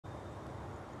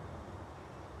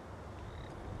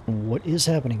What is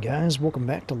happening, guys? Welcome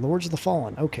back to Lords of the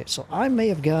Fallen. Okay, so I may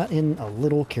have gotten a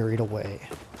little carried away.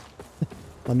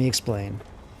 Let me explain.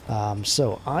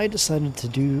 So I decided to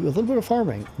do a little bit of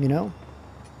farming, you know?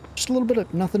 Just a little bit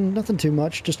of, nothing too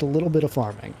much, just a little bit of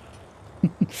farming.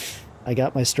 I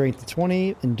got my strength to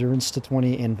 20, endurance to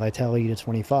 20, and vitality to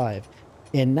 25.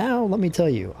 And now, let me tell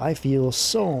you, I feel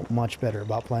so much better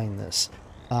about playing this.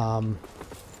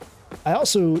 I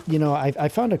also, you know, I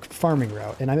found a farming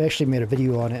route, and I actually made a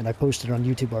video on it, and I posted it on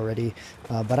YouTube already,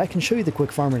 but I can show you the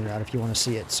quick farming route if you want to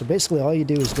see it. So basically all you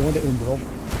do is go into Umbral,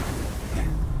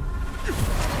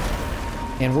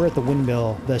 and we're at the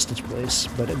Windmill Vestige place,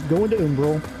 but go into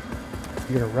Umbral,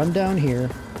 you're going to run down here,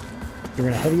 you're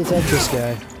going to heavy attack this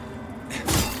guy,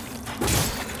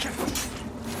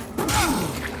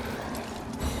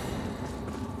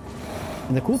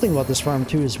 and the cool thing about this farm,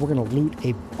 too, is we're going to loot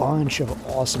a bunch of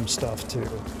awesome stuff, too.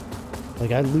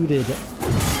 Like, I looted like,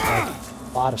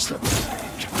 a lot of stuff.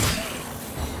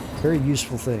 Very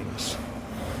useful things.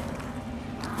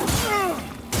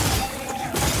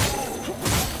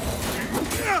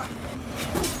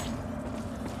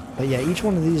 But yeah, each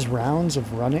one of these rounds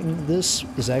of running this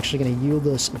is actually going to yield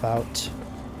us about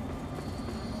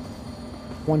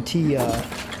 20, I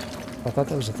thought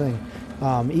that was a thing.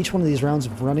 Each one of these rounds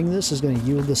of running this is going to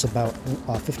yield us about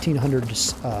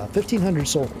 1,500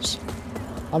 souls.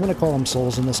 I'm going to call them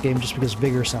souls in this game just because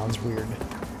bigger sounds weird.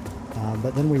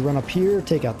 But then we run up here,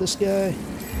 take out this guy.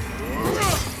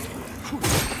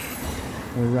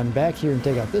 We run back here and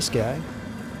take out this guy.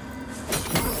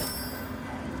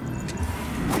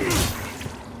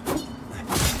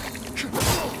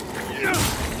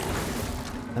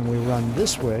 And we run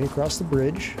this way across the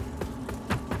bridge.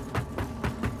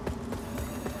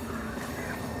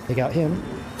 Take out him.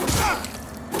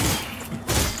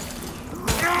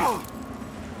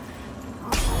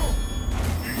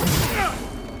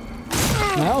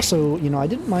 And I also, you know, I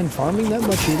didn't mind farming that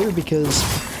much either because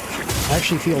I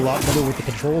actually feel a lot better with the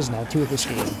controls now too with this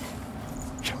game.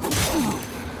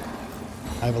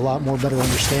 I have a lot more better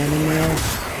understanding now,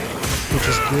 which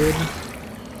is good.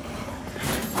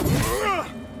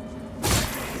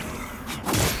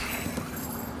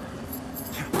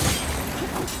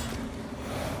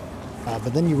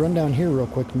 But then you run down here real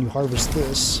quick and you harvest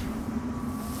this.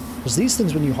 Because these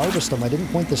things, when you harvest them, I didn't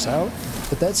point this out,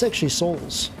 but that's actually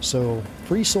souls. So,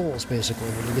 free souls, basically,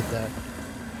 when you get that.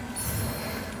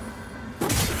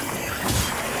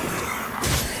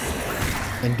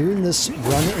 And doing this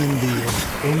run in the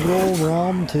Umbral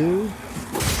realm, too,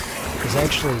 is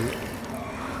actually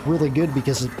really good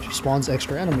because it spawns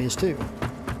extra enemies, too.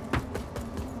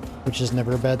 Which is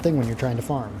never a bad thing when you're trying to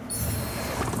farm.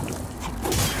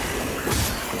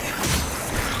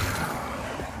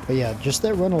 But yeah, just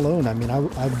that run alone, I mean,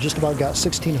 I've just about got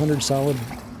 1,600 solid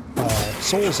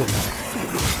souls in that.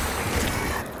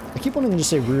 I keep wanting to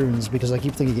say runes because I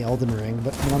keep thinking Elden Ring,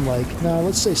 but I'm like, no,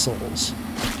 let's say souls.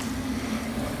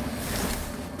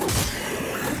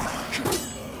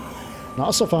 And I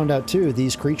also found out, too,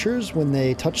 these creatures, when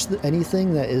they touch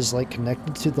anything that is, like,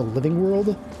 connected to the living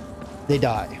world, they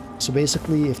die. So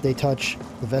basically, if they touch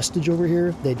the vestige over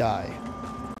here, they die.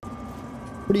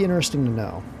 Pretty interesting to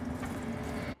know.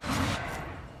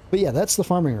 But yeah, that's the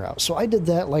farming route. So I did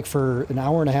that like for an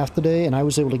hour and a half today, and I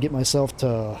was able to get myself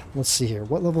to, let's see here,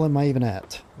 what level am I even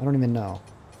at? I don't even know.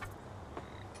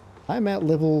 I'm at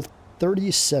level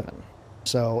 37.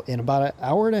 So in about an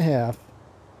hour and a half,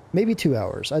 maybe 2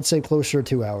 hours, I'd say closer to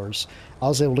 2 hours, I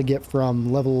was able to get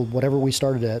from level whatever we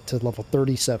started at to level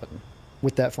 37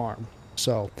 with that farm.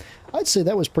 So I'd say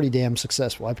that was pretty damn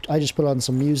successful. I just put on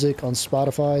some music on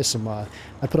Spotify,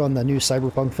 I put on the new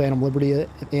Cyberpunk Phantom Liberty,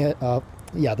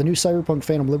 yeah, the new Cyberpunk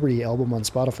Phantom Liberty album on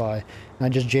Spotify, and I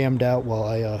just jammed out while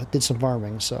I did some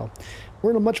farming, so we're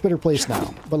in a much better place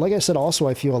now. But like I said, also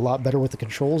I feel a lot better with the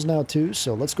controls now too,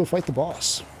 so let's go fight the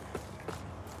boss.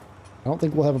 I don't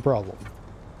think we'll have a problem.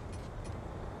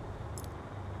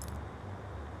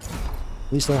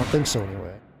 At least I don't think so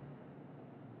anyway.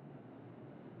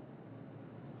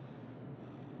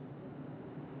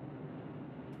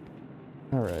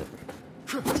 Alright.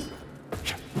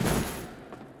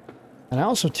 And I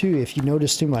also, too, if you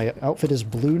notice, too, my outfit is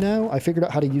blue now. I figured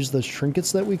out how to use those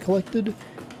trinkets that we collected.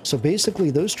 So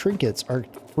basically, those trinkets are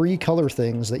free color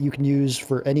things that you can use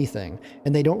for anything.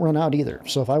 And they don't run out either.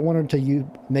 So if I wanted to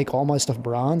make all my stuff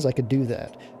bronze, I could do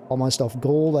that. All my stuff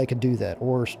gold, I could do that.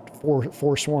 Or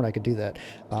forsworn, I could do that.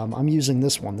 I'm using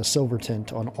this one, the silver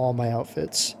tint, on all my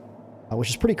outfits. Which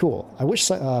is pretty cool. I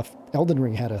wish Elden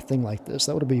Ring had a thing like this.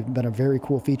 That would have been a very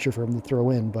cool feature for him to throw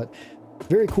in. But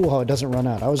very cool how it doesn't run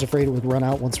out. I was afraid it would run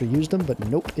out once we used them, but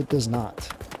nope, it does not.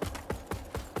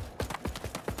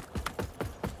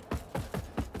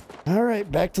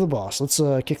 Alright, back to the boss. Let's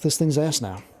kick this thing's ass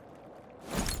now.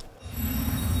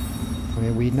 I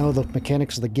mean, we know the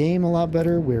mechanics of the game a lot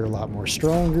better. We're a lot more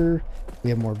stronger. We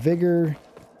have more vigor.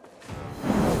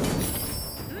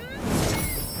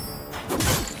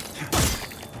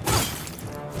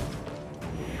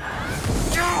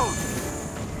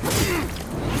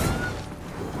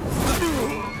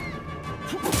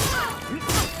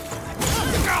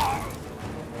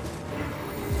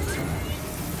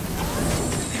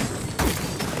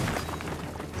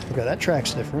 Okay, that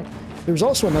track's different. There was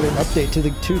also another update to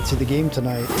the game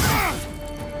tonight,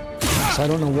 so I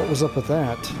don't know what was up with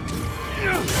that.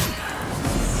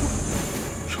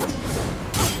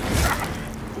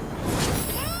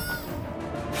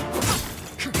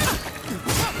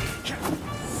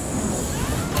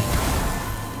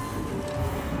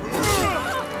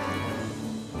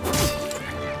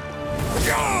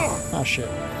 Ah, shit.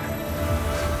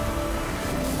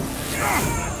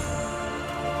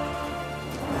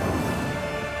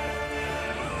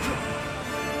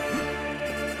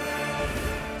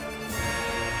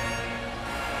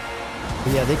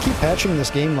 But yeah, they keep patching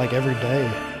this game like every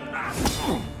day.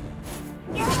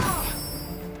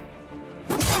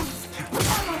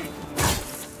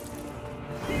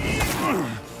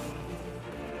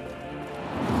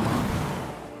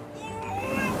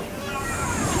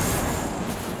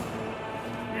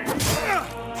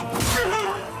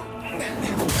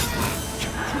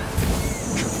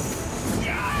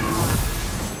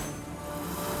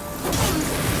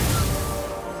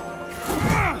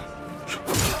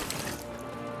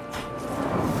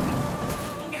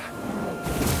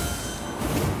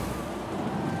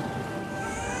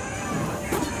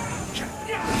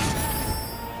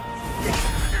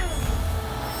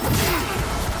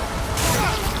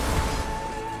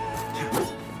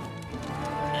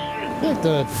 I think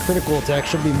the critical attack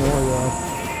should be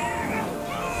more,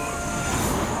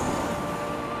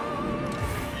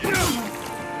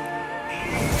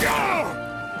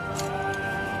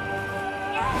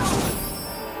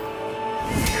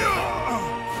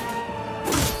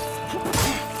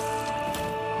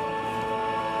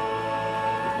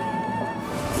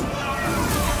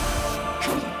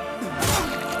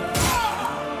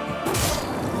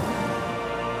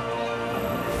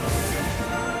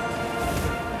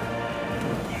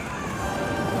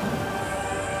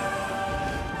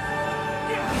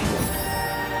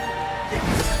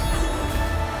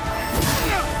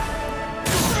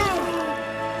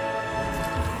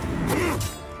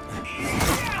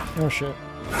 Oh shit.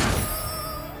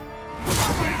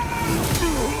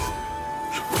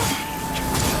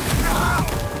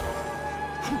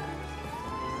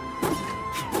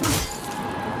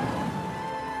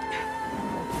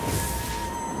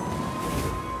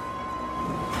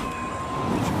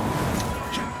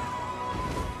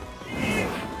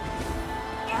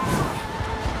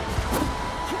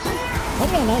 How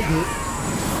did I not get...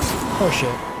 Oh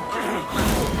shit.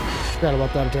 Forgot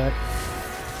about that attack.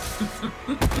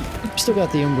 Still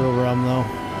got the Umbral Realm, though.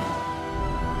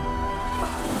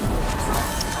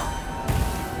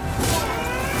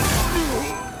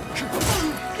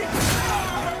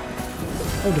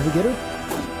 Oh, did we get her?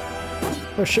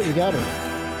 Oh shit, we got her.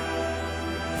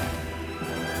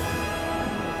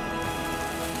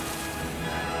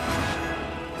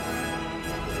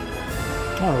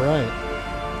 Alright.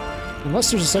 Unless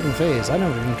there's a second phase. I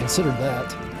never even considered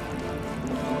that.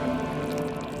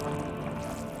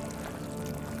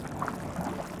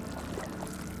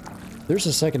 There's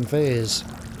a second phase.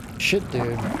 Shit,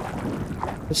 dude.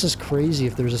 This is crazy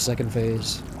if there's a second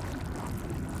phase.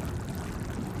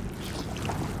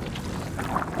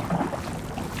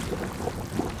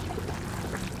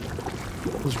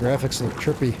 Those graphics look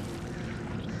trippy.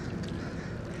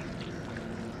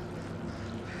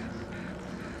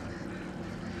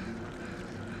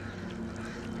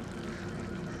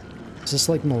 Is this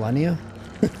like Millennia?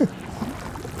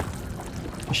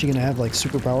 Is she gonna have like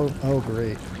superpower? Oh,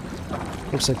 great.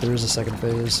 Looks like there is a second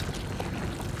phase.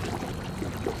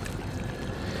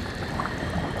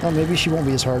 Oh, maybe she won't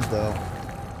be as hard, though.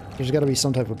 There's gotta be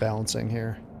some type of balancing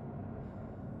here.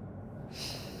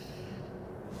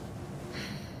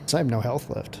 So I have no health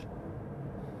left.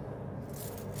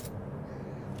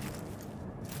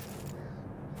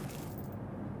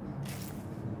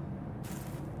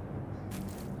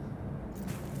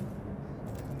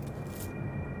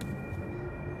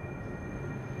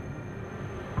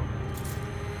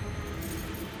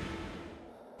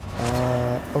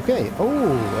 Okay.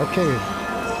 Oh, okay.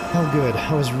 Oh, good.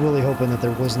 I was really hoping that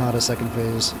there was not a second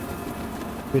phase.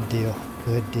 Good deal.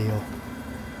 Good deal.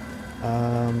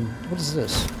 What is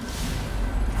this?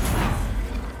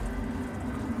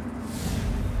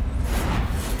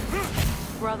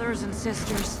 brothers and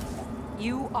sisters,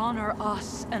 you honor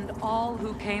us and all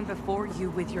who came before you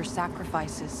with your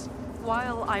sacrifices.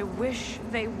 While I wish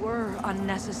they were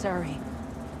unnecessary,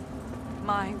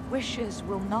 my wishes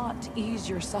will not ease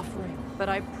your suffering, but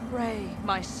I pray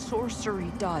my sorcery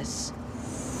does.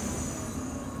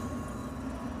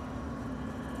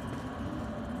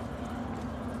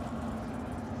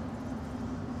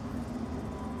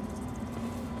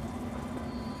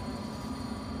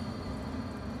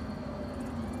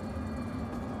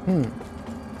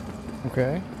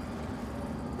 Okay.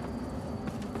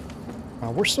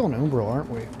 We're still in Umbral, aren't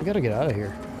we? We gotta get out of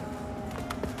here.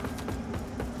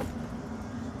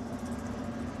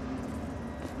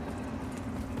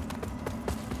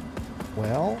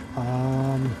 Well,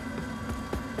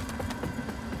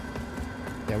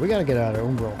 yeah, we gotta get out of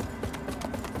Umbral.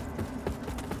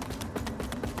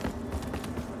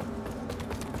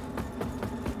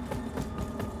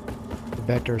 Get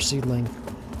back to our seedling.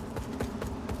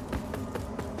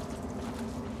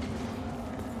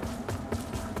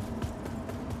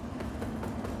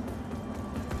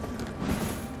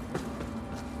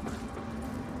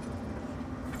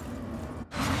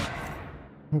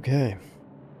 Okay.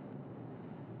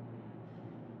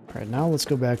 Alright, now let's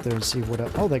go back there and see what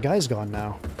oh, that guy's gone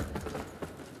now.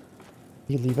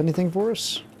 Did he leave anything for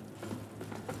us?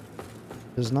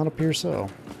 Does not appear so.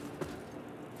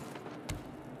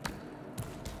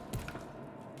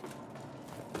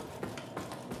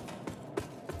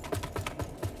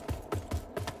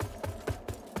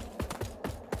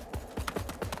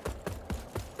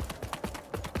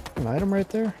 An item right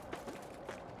there?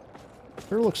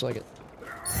 Sure looks like it.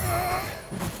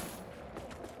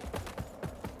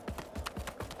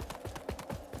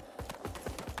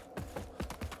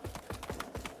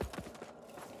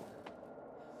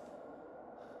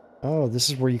 Oh, this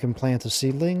is where you can plant a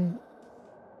seedling?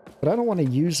 But I don't want to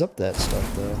use up that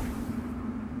stuff, though.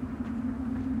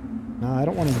 No, I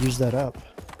don't want to use that up.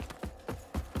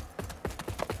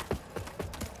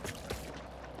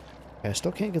 I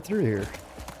still can't get through here.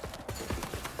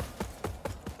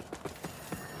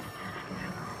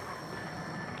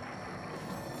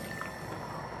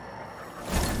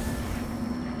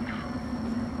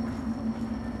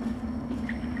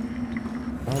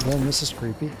 Oh, then this is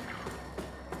creepy.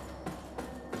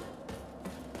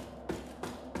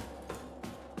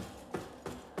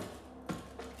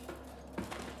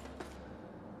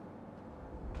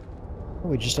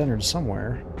 We just entered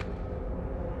somewhere.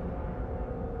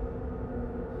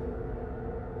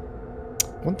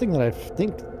 One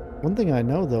thing I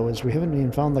know though is we haven't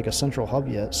even found like a central hub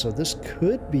yet, so this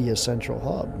could be a central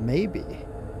hub, maybe.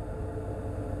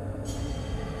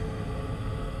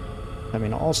 I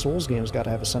mean, all Souls games got to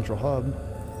have a central hub.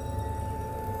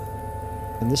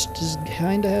 And this just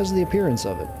kind of has the appearance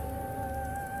of it.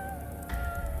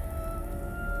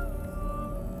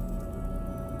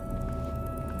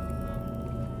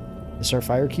 Is our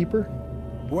Firekeeper?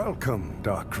 Welcome,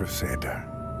 Dark Crusader.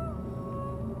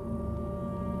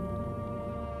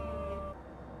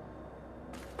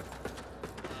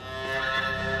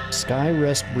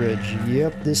 Skyrest Bridge.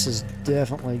 Yep, this is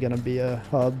definitely going to be a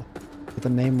hub with a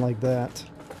name like that.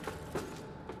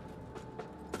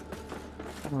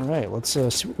 Alright, let's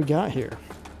see what we got here.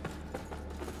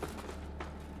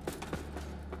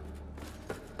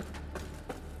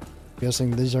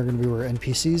 Guessing these are going to be where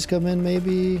NPCs come in,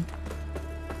 maybe?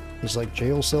 These like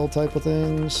jail cell type of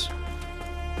things.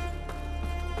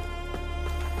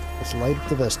 Let's light up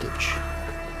the vestige.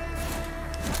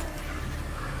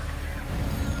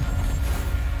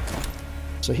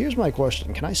 So here's my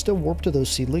question. Can I still warp to those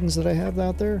seedlings that I have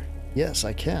out there? Yes,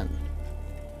 I can.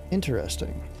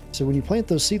 Interesting. So when you plant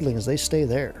those seedlings, they stay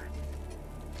there.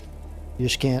 You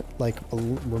just can't, like,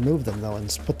 remove them, though,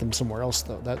 and put them somewhere else,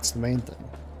 though. That's the main thing.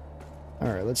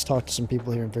 Alright, let's talk to some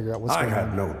people here and figure out what's going on. I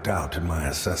had no doubt in my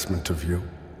assessment of you,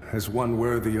 as one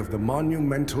worthy of the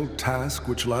monumental task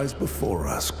which lies before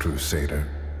us, Crusader.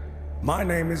 My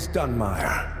name is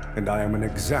Dunmire, and I am an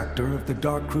exactor of the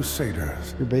Dark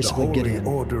Crusaders. You're basically the Gideon.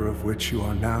 holy order of which you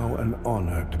are now an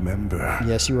honored member.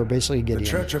 Yes, you are basically Gideon. The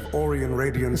Church of Orion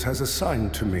Radiance has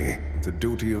assigned to me the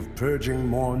duty of purging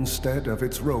Mornstead of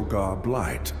its Rogar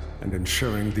blight, and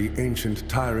ensuring the ancient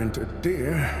tyrant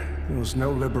Adyr knows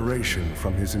no liberation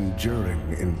from his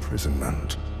enduring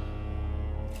imprisonment.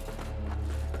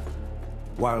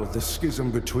 While the schism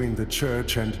between the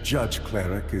Church and Judge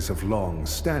Cleric is of long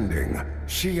standing,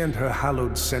 she and her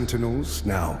hallowed sentinels,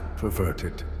 now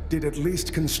perverted, did at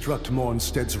least construct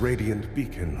Mornstead's radiant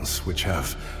beacons, which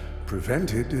have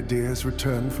prevented Adyr's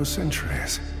return for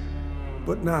centuries.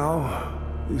 But now,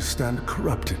 we stand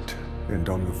corrupted and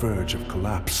on the verge of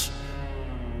collapse.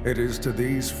 It is to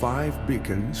these 5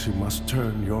 beacons you must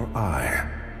turn your eye.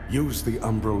 Use the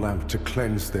Umbral Lamp to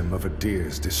cleanse them of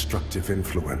Adyr's destructive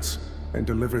influence, and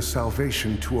deliver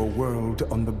salvation to a world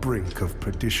on the brink of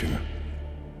perdition.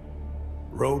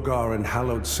 Rogar and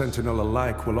Hallowed Sentinel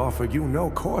alike will offer you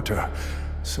no quarter,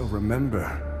 so remember,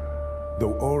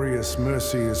 though Aureus'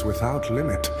 mercy is without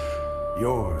limit,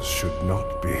 yours should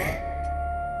not be.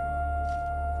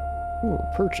 Ooh,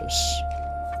 purchase.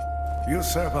 You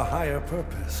serve a higher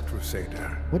purpose,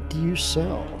 Crusader. What do you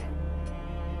sell?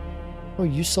 Oh,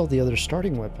 you sell the other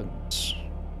starting weapons.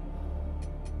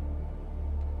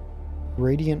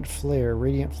 Radiant flare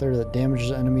that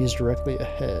damages enemies directly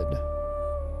ahead.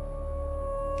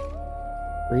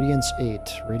 Radiance 8.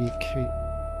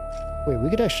 Wait, we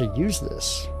could actually use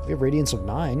this. We have Radiance of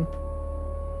 9.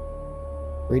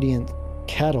 Radiant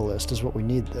Catalyst is what we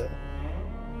need, though.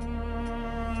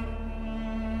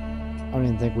 I don't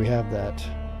even think we have that.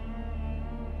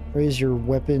 Raise your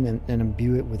weapon and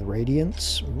imbue it with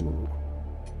radiance. Ooh.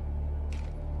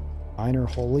 Minor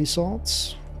holy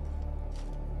salts.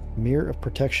 Mirror of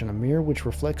protection. A mirror which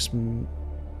reflects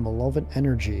malevolent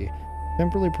energy,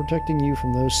 temporarily protecting you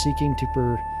from those seeking to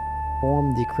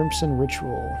perform the Crimson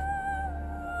Ritual.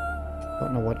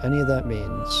 Don't know what any of that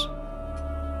means.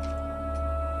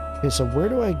 Okay, so where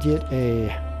do I get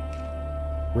a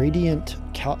Radiant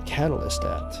Catalyst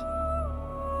at?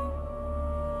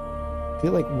 I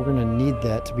feel like we're going to need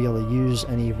that to be able to use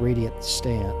any Radiant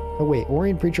stand. Oh wait,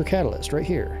 Orient Preacher Catalyst, right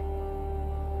here.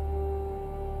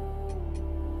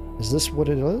 Is this what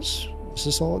it is? Is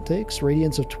this all it takes?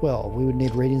 Radiance of 12. We would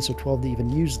need Radiance of 12 to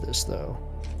even use this, though.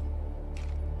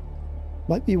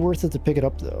 Might be worth it to pick it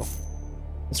up, though.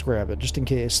 Let's grab it, just in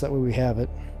case. That way we have it.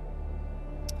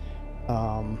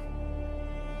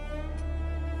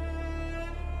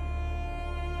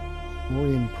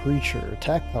 Orient Preacher.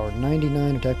 Attack power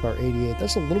 99, attack power 88.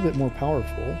 That's a little bit more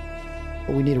powerful.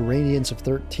 But we need a Radiance of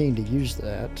 13 to use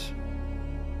that.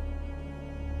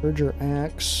 Urger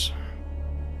Axe.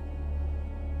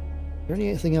 Is there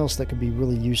anything else that could be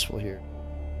really useful here?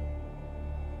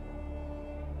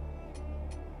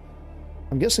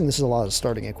 I'm guessing this is a lot of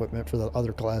starting equipment for the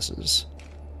other classes.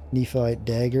 Nephite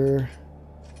Dagger.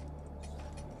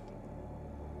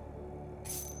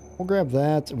 We'll grab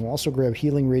that, and we'll also grab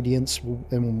Healing Radiance,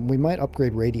 and we might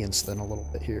upgrade Radiance then a little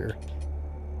bit here.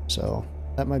 So,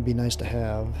 that might be nice to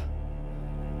have.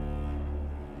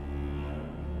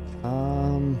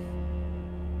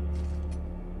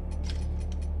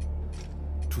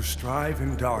 To strive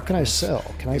in darkness. What can I sell?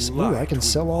 Can I? Ooh, I can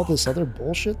sell all this other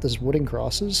bullshit. This wooden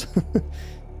crosses.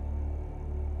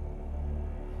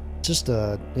 Just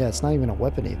yeah, it's not even a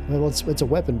weapon. Even. Well, it's a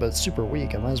weapon, but it's super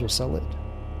weak. I might as well sell it.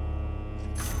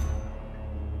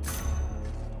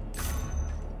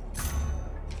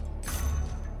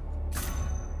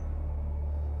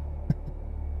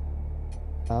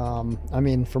 I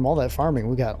mean, from all that farming,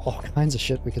 we got all kinds of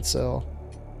shit we could sell.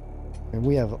 And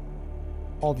we have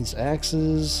all these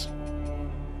axes.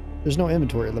 There's no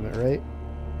inventory limit, right?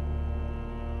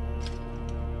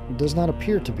 It does not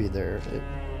appear to be there.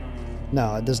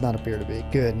 No, it does not appear to be.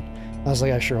 Good. I was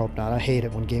like, I sure hope not. I hate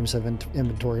it when games have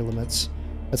inventory limits.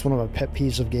 That's one of my pet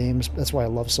peeves of games. That's why I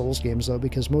love Souls games, though,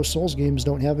 because most Souls games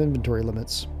don't have inventory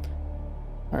limits.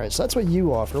 Alright, so that's what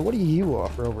you offer. What do you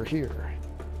offer over here?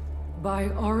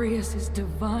 By Aureus'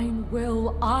 divine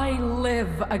will, I live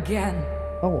again.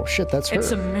 Oh, shit, that's her. It's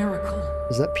a miracle.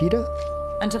 Is that Pieta?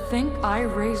 And to think I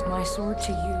raised my sword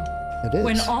to you. It is.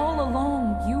 When all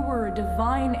along you were a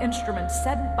divine instrument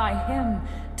sent by him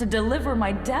to deliver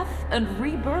my death and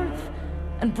rebirth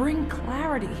and bring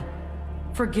clarity.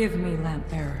 Forgive me,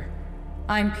 Lampbearer.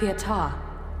 I'm Pieta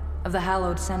of the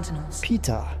Hallowed Sentinels.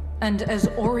 Pieta. And as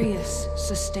Aureus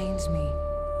sustains me,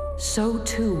 so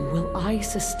too will I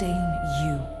sustain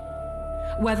you.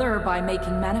 Whether by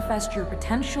making manifest your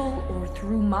potential or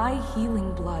through my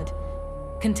healing blood,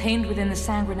 contained within the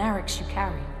sanguinarics you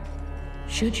carry.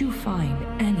 Should you find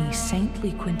any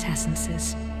saintly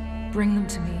quintessences, bring them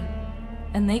to me,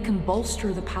 and they can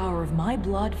bolster the power of my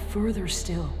blood further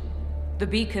still. The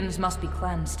beacons must be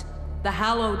cleansed, the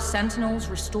hallowed sentinels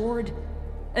restored,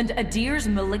 and Adyr's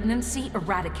malignancy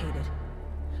eradicated.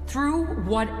 Through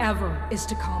whatever is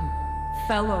to come,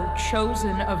 fellow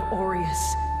chosen of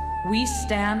Aureus, we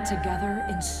stand together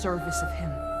in service of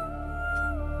him.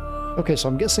 Okay, so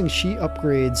I'm guessing she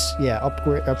upgrades, yeah,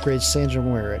 upgrades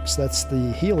sanguinarics. That's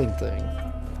the healing thing.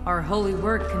 Our holy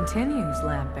work continues,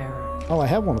 Lampbearer. Oh, I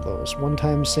have one of those.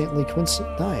 One-time saintly quince.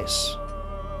 Nice.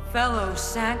 Fellow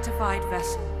sanctified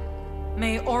vessel,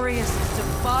 may Aureus'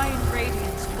 divine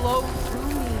radiance flow through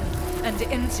me and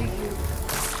into you.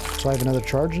 So I have another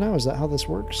charge now? Is that how this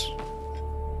works?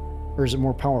 Or is it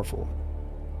more powerful?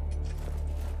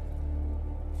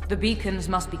 The beacons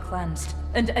must be cleansed,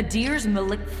 and Adyr's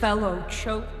Malik fellow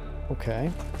choke.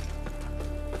 Okay.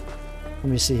 Let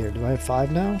me see here. Do I have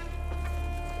 5 now?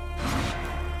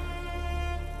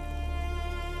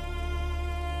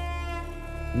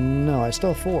 No, I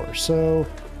still have 4. So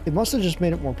it must have just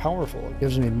made it more powerful. It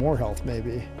gives me more health,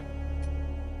 maybe.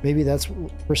 Maybe that's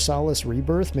cruelest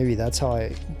rebirth. Maybe that's how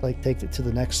I like take it to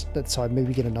the next. That's how I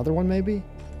maybe get another one. Maybe.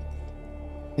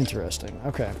 Interesting.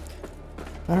 Okay.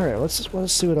 All right. Let's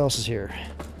see what else is here.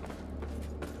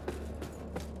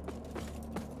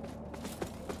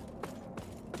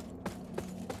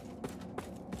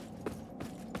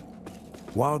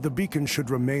 While the beacon should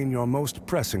remain your most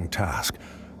pressing task,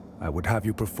 I would have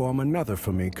you perform another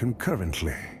for me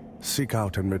concurrently. Seek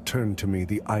out and return to me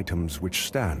the items which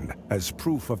stand as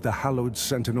proof of the hallowed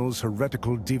sentinel's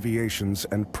heretical deviations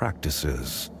and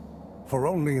practices. For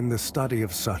only in the study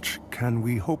of such can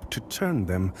we hope to turn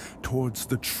them towards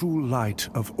the true light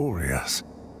of Aureus.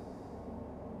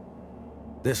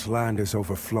 This land is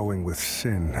overflowing with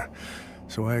sin,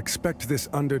 so I expect this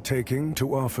undertaking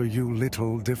to offer you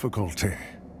little difficulty.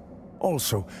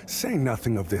 Also, say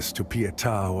nothing of this to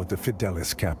Pieta or the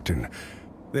Fidelis captain.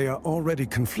 They are already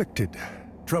conflicted.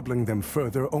 Troubling them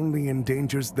further only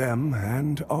endangers them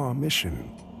and our mission.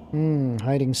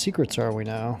 Hiding secrets are we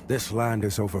now? This land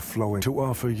is overflowing to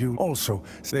offer you. Also,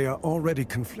 they are already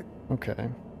conflicted. Okay.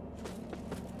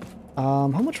 How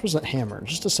much was that hammer?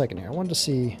 Just a second here. I wanted to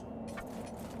see...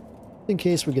 in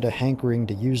case we get a hankering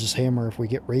to use this hammer if we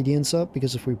get radiance up,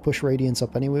 because if we push radiance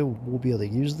up anyway, we'll be able to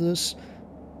use this.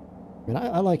 I mean,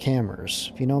 I like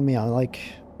hammers. If you know me, I like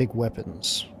big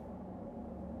weapons.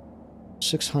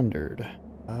 600.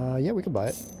 Yeah, we can buy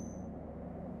it.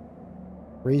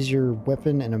 Raise your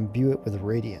weapon and imbue it with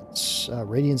radiance.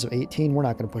 Radiance of 18. We're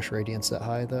not going to push radiance that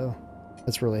high, though.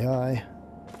 That's really high.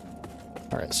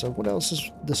 Alright, so what else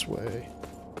is this way?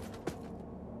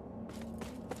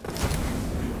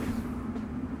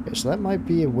 Okay, so that might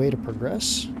be a way to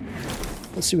progress.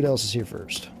 Let's see what else is here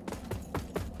first.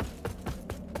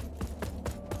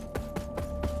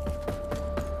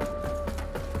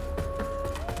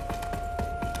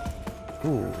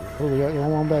 Ooh, what do we got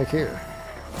going on back here?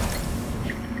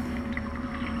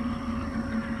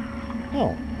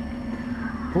 Oh.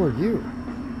 Who are you?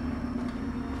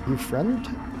 You friend?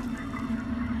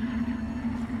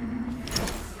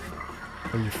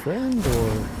 Are you friend,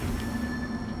 or...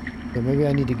 okay, maybe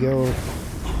I need to go...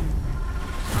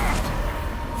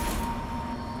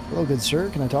 hello, good sir.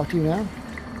 Can I talk to you now?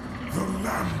 The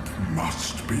lamp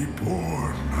must be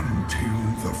born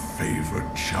until the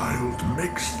favored child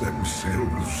makes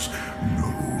themselves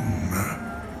known.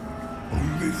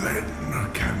 Only then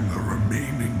can the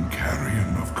remaining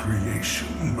carrion of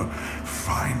creation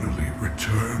finally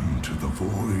return to the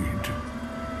void.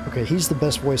 Okay, he's the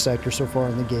best voice actor so far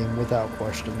in the game, without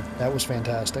question. That was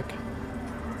fantastic.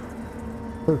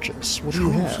 Purchase. What do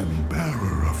you have? Chosen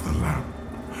bearer of the lamp,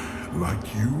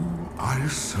 like you I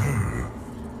serve.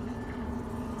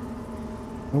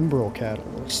 Umbral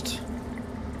Catalyst.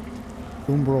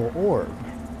 Umbral Orb.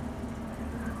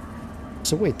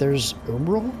 So wait, there's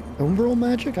Umbral? Umbral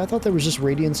magic? I thought there was just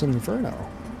Radiance and Inferno.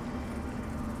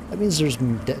 That means there's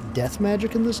death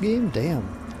magic in this game?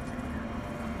 Damn.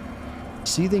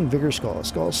 Seething Vigor Skull.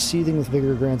 Skull seething with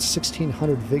vigor grants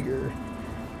 1600 vigor.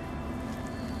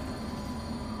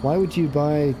 Why would you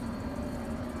buy...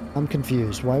 I'm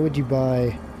confused. Why would you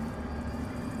buy...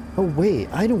 oh wait,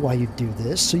 I know why you'd do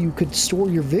this. So you could store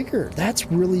your vigor. That's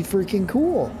really freaking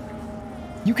cool.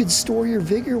 You could store your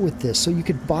vigor with this, so you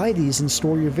could buy these and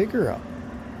store your vigor up.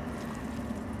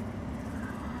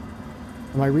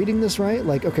 Am I reading this right?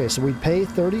 Like, okay, so we pay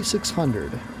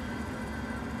 3,600.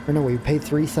 Or no, we pay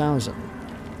 3,000.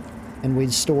 And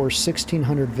we'd store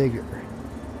 1,600 vigor.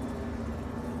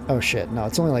 Oh shit, no,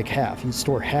 it's only like half. You'd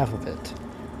store half of it.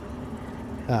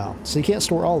 Oh, so you can't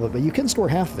store all of it, but you can store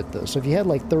half of it though. So if you had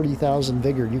like 30,000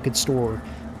 vigor, you could store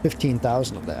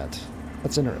 15,000 of that.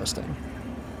 That's interesting.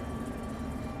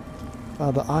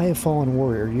 The Eye of Fallen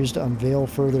Warrior, used to unveil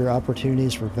further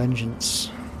opportunities for vengeance.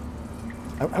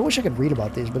 I wish I could read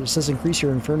about these, but it says increase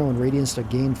your Inferno and Radiance to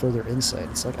gain further insight.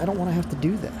 It's like, I don't want to have to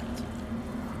do that.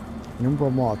 An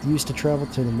Umbral Moth, used to travel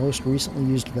to the most recently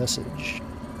used vestige.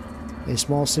 A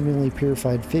small, seemingly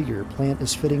purified figure. Plant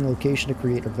is fitting location to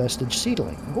create a vestige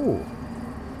seedling. Oh.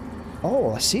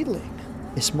 Oh, a seedling.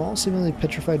 A small, seemingly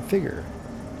petrified figure.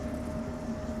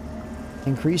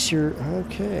 Increase your...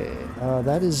 okay.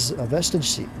 That is a vestige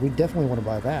seed. We definitely want to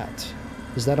buy that.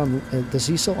 Is that on... does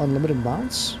he sell unlimited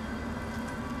amounts?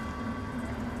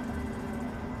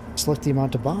 Select the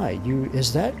amount to buy.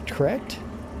 Is that correct?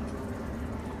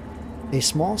 A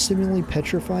small, seemingly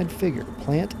petrified figure.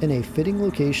 Plant in a fitting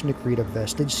location to create a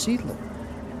vestige seedling.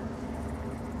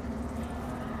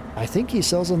 I think he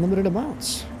sells unlimited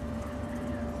amounts.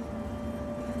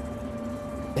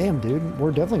 Damn, dude.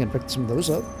 We're definitely gonna pick some of those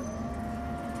up.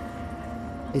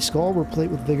 A skull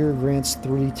replete with vigor grants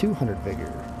 3,200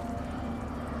 vigor.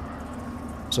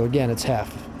 So again, it's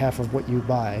half of what you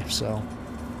buy, so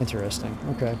interesting.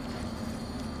 Okay.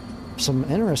 Some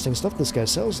interesting stuff this guy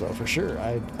sells, though, for sure.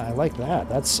 I like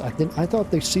that. I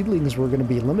thought the seedlings were going to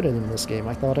be limited in this game.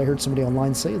 I thought I heard somebody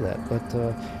online say that, but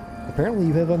apparently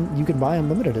you can buy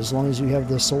unlimited as long as you have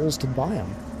the souls to buy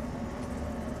them.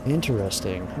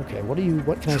 Interesting. Okay, what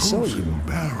can I sell you? Chosen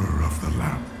bearer of the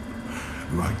lamp,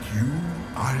 like you,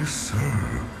 I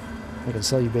serve. I can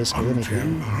sell you basically Until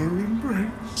anything. her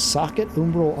embrace. Socket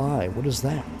Umbral Eye. What is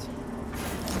that?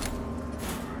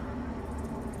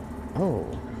 Oh.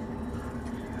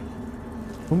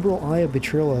 Umbral Eye of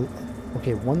Betrayal.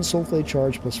 Okay, 1 Soulflay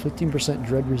charge plus 15%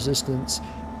 dread resistance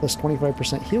plus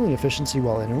 25% healing efficiency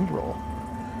while in Umbral.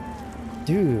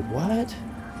 Dude, what?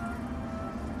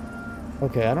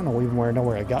 Okay, I don't know even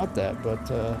where I got that, but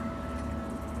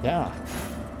yeah.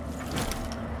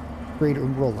 Great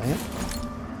Umbral Lamp.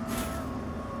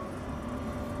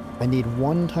 I need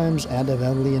 1 times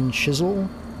Adavalian Chisel.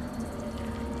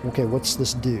 Okay, what's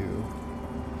this do?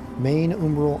 Main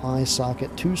Umbral Eye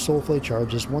Socket, 2 Soulflay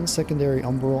charges, 1 secondary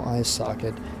Umbral Eye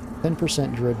Socket,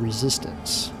 10% dread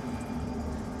resistance.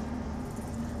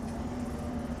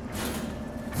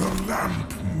 The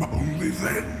lamp only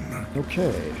then.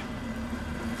 Okay.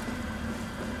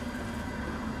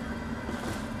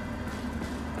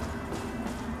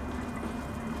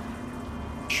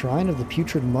 Shrine of the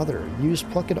Putrid Mother. Use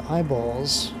plucked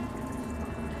eyeballs.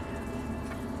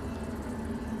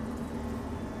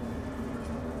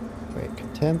 Wait,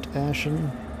 Contempt,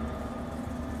 Ashen.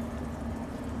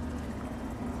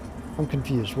 I'm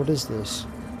confused. What is this?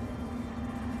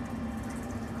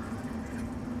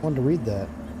 I wanted to read that.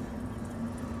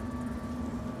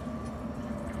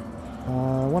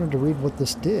 I wanted to read what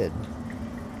this did.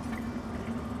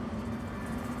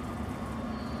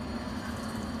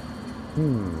 I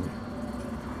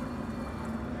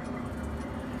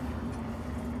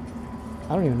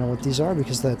don't even know what these are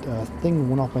because that thing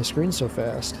went off my screen so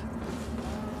fast.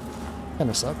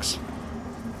 Kinda sucks.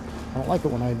 I don't like it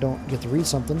when I don't get to read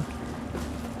something.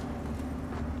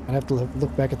 I'd have to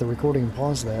look back at the recording and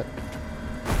pause that.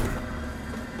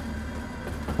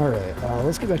 Alright,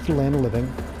 let's get back to Land of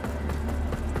Living.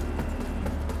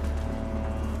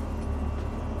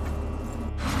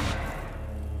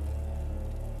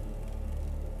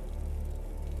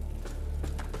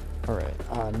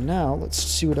 Alright, now let's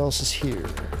see what else is here.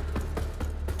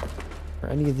 Are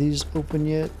any of these open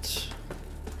yet?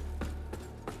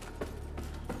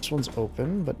 This one's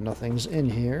open, but nothing's in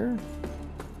here.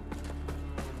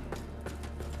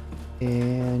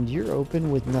 And you're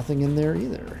open with nothing in there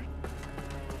either.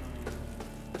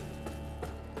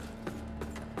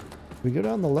 Did we go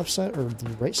down the left side or the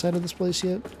right side of this place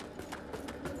yet?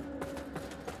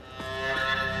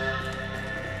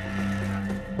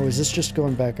 Oh, is this just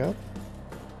going back up?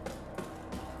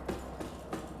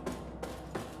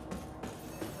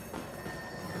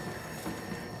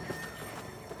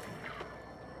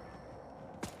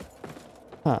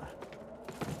 Huh.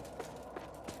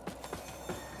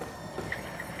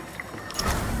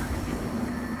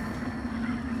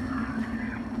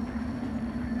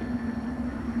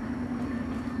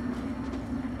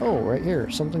 Oh, right here.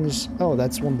 Something's... Oh,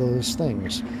 that's one of those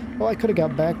things. Well, I could have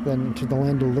got back then to the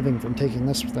Land of Living from taking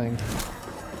this thing.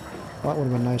 Well, that would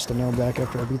have been nice to know back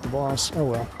after I beat the boss. Oh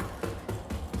well.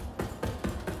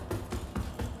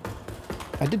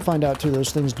 I did find out, too,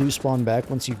 those things do spawn back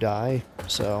once you die.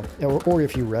 So, or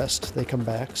if you rest, they come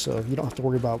back. So you don't have to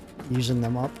worry about using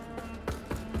them up.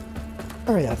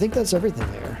 Alright, I think that's everything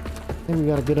there. I think we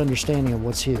got a good understanding of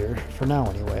what's here. For now,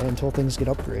 anyway, until things get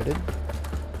upgraded.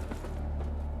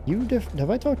 Have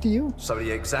I talked to you? So the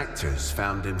Exactors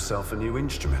found himself a new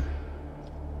instrument.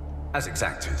 As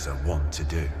Exactors are wont to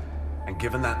do. And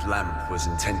given that lamp was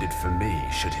intended for me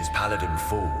should his paladin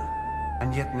fall,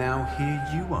 and yet now here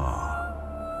you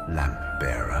are, lamp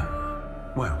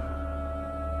bearer. Well,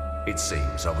 it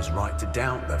seems I was right to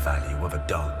doubt the value of a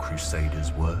Dark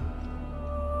Crusaders' word.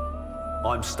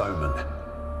 I'm Stoneman,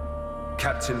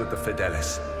 captain of the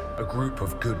Fidelis. A group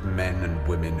of good men and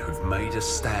women who've made a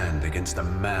stand against the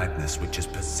madness which has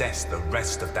possessed the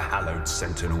rest of the hallowed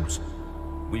Sentinels.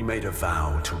 We made a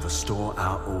vow to restore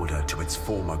our order to its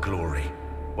former glory,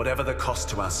 whatever the cost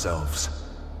to ourselves.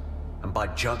 And by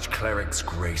Judge Cleric's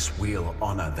grace, we'll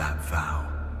honor that vow.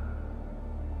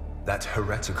 That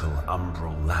heretical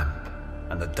umbral lamp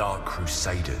and the Dark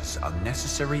Crusaders are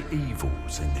necessary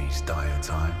evils in these dire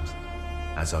times,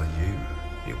 as are you,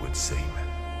 it would seem.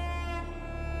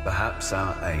 Perhaps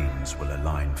our aims will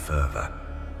align further,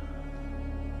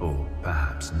 or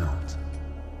perhaps not.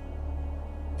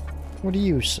 What do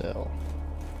you sell?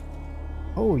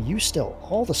 Oh, you sell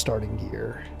all the starting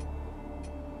gear.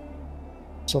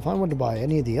 So if I wanted to buy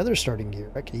any of the other starting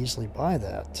gear, I could easily buy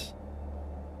that.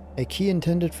 A key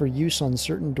intended for use on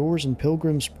certain doors in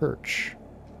Pilgrim's Perch.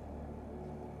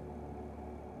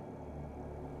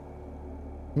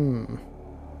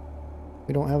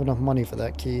 We don't have enough money for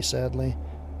that key, sadly.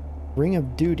 Ring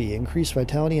of Duty. Increased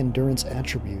vitality and endurance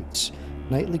attributes.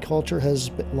 Knightly culture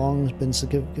has long been a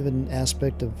significant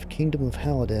aspect of Kingdom of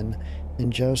Haladin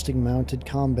in jousting, mounted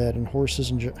combat, and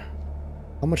horses and...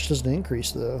 How much does it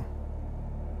increase, though?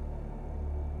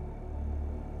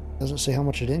 Doesn't say how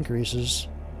much it increases.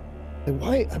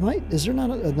 Like, why is there not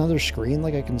another screen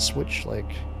like I can switch,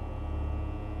 like...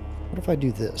 What if I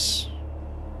do this?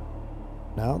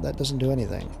 No, that doesn't do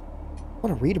anything. I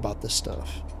want to read about this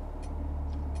stuff.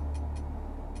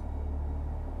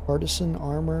 Partisan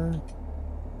armor.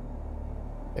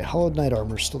 Okay, Hollowed Knight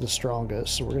armor is still the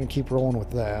strongest, so we're going to keep rolling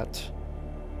with that.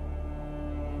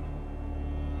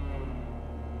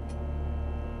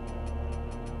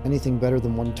 Anything better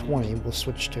than 120, we'll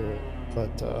switch to it,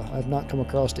 but I've not come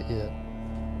across it yet.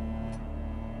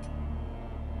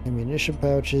 Ammunition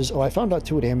pouches. Oh, I found out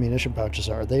too what ammunition pouches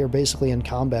are. They are basically in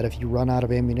combat. If you run out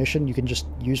of ammunition, you can just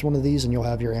use one of these and you'll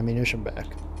have your ammunition back.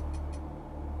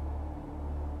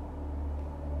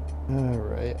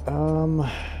 Alright,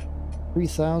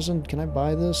 3,000. Can I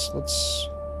buy this? Let's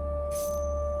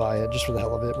buy it just for the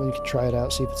hell of it. We can try it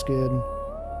out, see if it's good.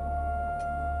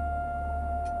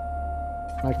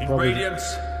 I can probably...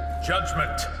 Radiance,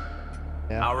 judgment.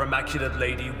 Yeah. Our Immaculate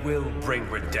Lady will bring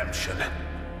redemption.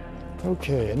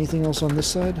 Okay, anything else on this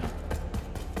side?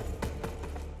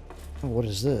 Oh, what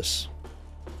is this?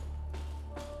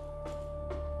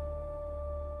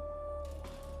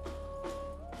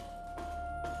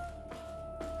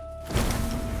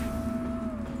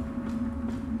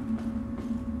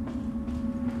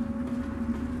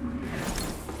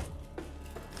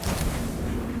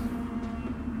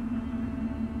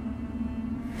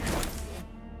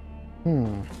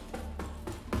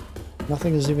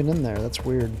 Nothing is even in there. That's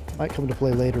weird. Might come to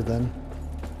play later then.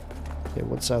 Okay,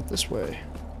 what's out this way?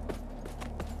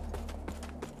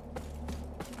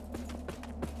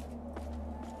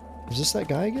 Is this that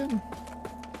guy again?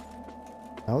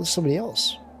 No, this is somebody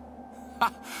else.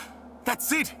 Ah,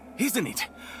 that's it, isn't it?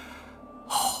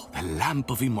 Oh, the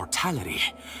Lamp of Immortality.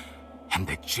 And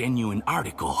the genuine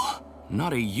article.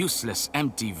 Not a useless,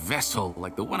 empty vessel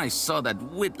like the one I saw that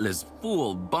witless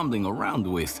fool bumbling around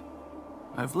with.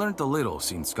 I've learned a little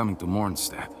since coming to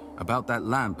Mornstead about that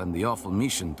lamp and the awful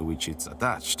mission to which it's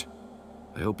attached.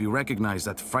 I hope you recognize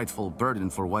that frightful burden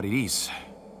for what it is.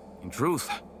 In truth,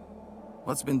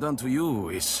 what's been done to you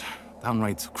is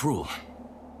downright cruel.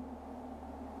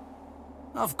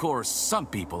 Of course, some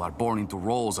people are born into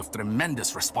roles of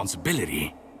tremendous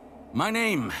responsibility. My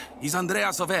name is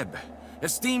Andreas of Ebb,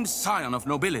 esteemed scion of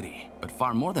nobility, but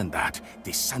far more than that,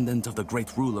 descendant of the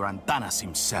great ruler Antanas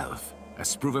himself.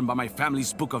 As proven by my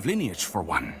family's book of lineage, for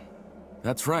one.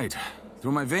 That's right.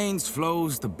 Through my veins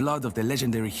flows the blood of the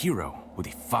legendary hero who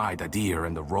defied Adyr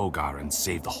and the Rogar and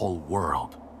saved the whole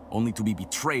world, only to be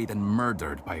betrayed and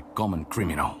murdered by a common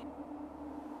criminal.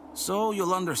 So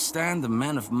you'll understand a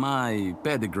man of my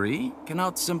pedigree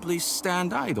cannot simply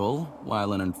stand idle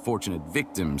while an unfortunate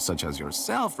victim such as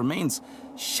yourself remains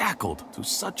shackled to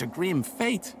such a grim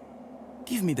fate.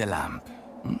 Give me the lamp.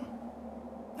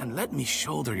 And let me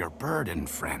shoulder your burden,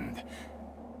 friend.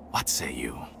 What say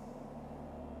you?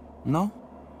 No?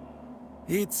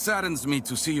 It saddens me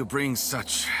to see you bring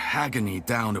such agony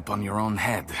down upon your own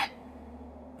head.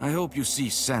 I hope you see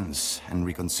sense and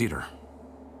reconsider.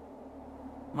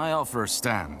 My offer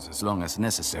stands as long as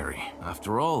necessary.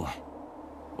 After all,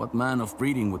 what man of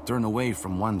breeding would turn away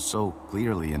from one so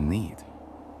clearly in need?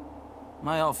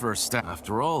 My offer stands.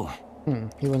 After all...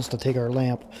 He wants to take our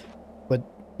lamp. But...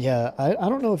 yeah, I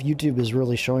don't know if YouTube is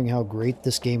really showing how great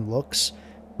this game looks,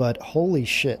 but holy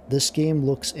shit, this game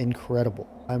looks incredible.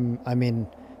 I mean,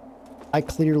 I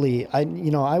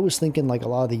was thinking like a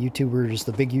lot of the YouTubers,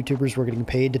 the big YouTubers were getting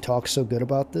paid to talk so good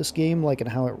about this game, like, and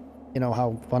how it,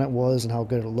 how fun it was and how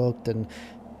good it looked, and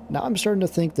now I'm starting to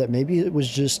think that maybe it was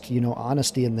just,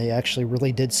 honesty, and they actually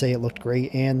really did say it looked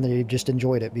great and they just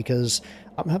enjoyed it, because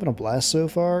I'm having a blast so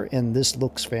far, and this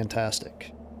looks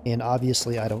fantastic. And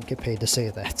obviously, I don't get paid to say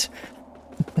that.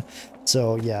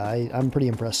 So, yeah, I'm pretty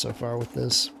impressed so far with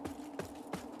this.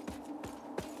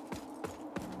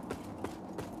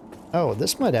 Oh,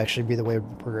 this might actually be the way to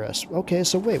progress. Okay,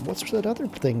 so wait, what's that other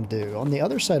thing do? On the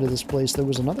other side of this place, there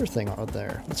was another thing out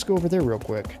there. Let's go over there real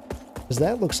quick, because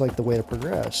that looks like the way to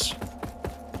progress.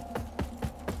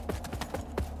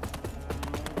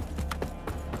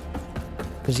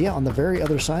 Because, yeah, on the very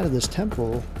other side of this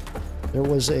temple, there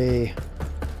was an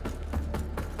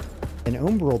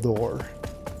umbral door.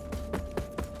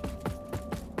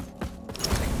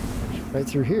 Right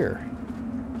through here.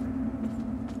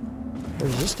 Where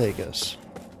does this take us?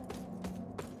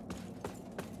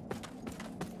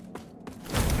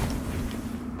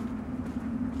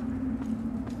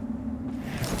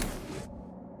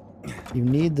 You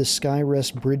need the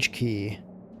Skyrest bridge key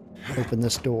to open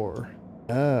this door.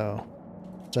 Oh.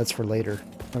 So that's for later.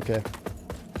 Okay.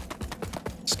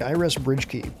 Skyrest bridge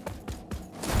key.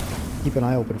 Keep an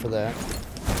eye open for that.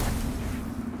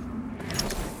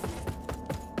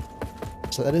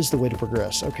 So that is the way to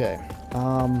progress. Okay.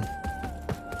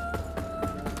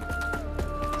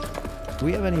 Do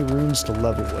we have any runes to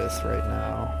level with right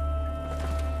now?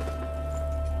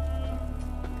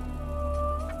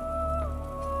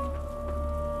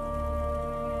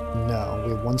 No, we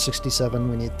have 167,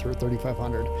 we need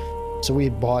 3,500. So we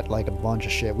had bought like a bunch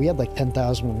of shit. We had like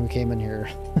 10,000 when we came in here.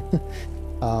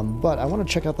 But I want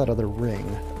to check out that other ring.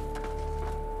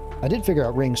 I did figure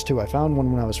out rings too. I found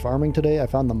one when I was farming today. I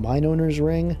found the Mine Owner's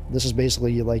Ring. This is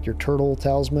basically like your turtle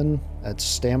talisman. That's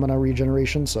stamina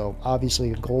regeneration, so obviously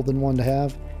a golden one to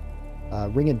have.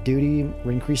 Ring of Duty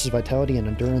increases vitality and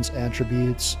endurance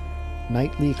attributes.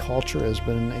 Knightly culture has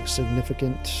been a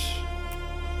significant...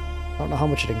 I don't know how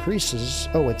much it increases.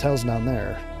 Oh, it tells down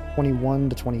there. 21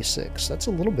 to 26. That's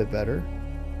a little bit better.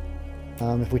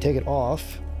 If we take it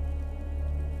off...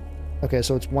 Okay,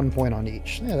 so it's 1 point on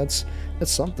each. Yeah, that's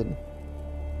something.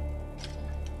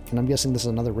 And I'm guessing this is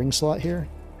another ring slot here,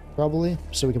 probably.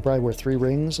 So we can probably wear 3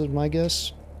 rings, is my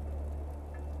guess.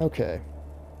 Okay.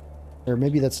 Or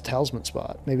maybe that's a talisman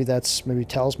spot. Maybe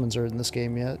talismans are in this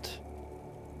game yet.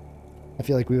 I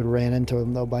feel like we would have ran into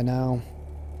them though by now.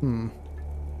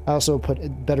 I also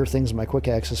put better things in my quick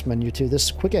access menu too. This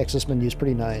quick access menu is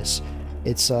pretty nice.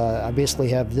 It's, I basically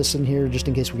have this in here just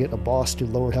in case we get a boss to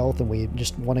lower health and we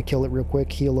just want to kill it real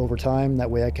quick, heal over time. That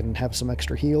way I can have some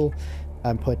extra heal.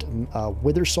 I put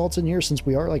wither salts in here since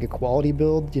we are like a quality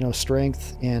build, you know,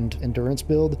 strength and endurance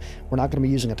build. We're not going to be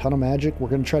using a ton of magic. We're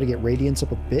going to try to get radiance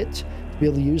up a bit to be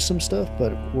able to use some stuff,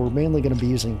 but we're mainly going to be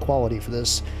using quality for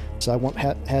this. So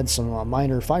I had some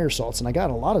minor fire salts, and I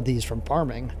got a lot of these from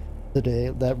farming today.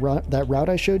 That route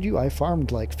I showed you, I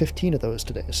farmed like 15 of those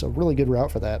today, so really good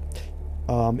route for that.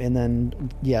 And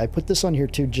then, yeah, I put this on here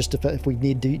too, just if we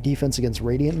need defense against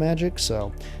radiant magic,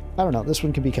 so I don't know, this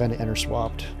one can be kind of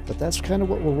inter-swapped, but that's kind of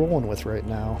what we're rolling with right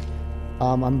now.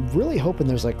 I'm really hoping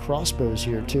there's like crossbows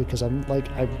here too, because I'm like,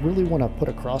 I really want to put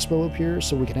a crossbow up here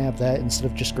so we can have that instead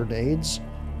of just grenades,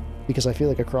 because I feel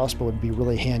like a crossbow would be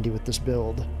really handy with this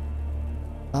build.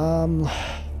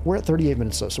 We're at 38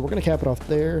 minutes though, so we're going to cap it off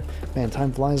there. Man,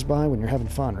 time flies by when you're having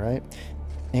fun, right?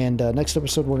 And next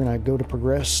episode, we're going to go to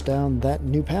progress down that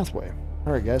new pathway.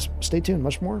 All right, guys, stay tuned.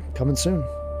 Much more coming soon.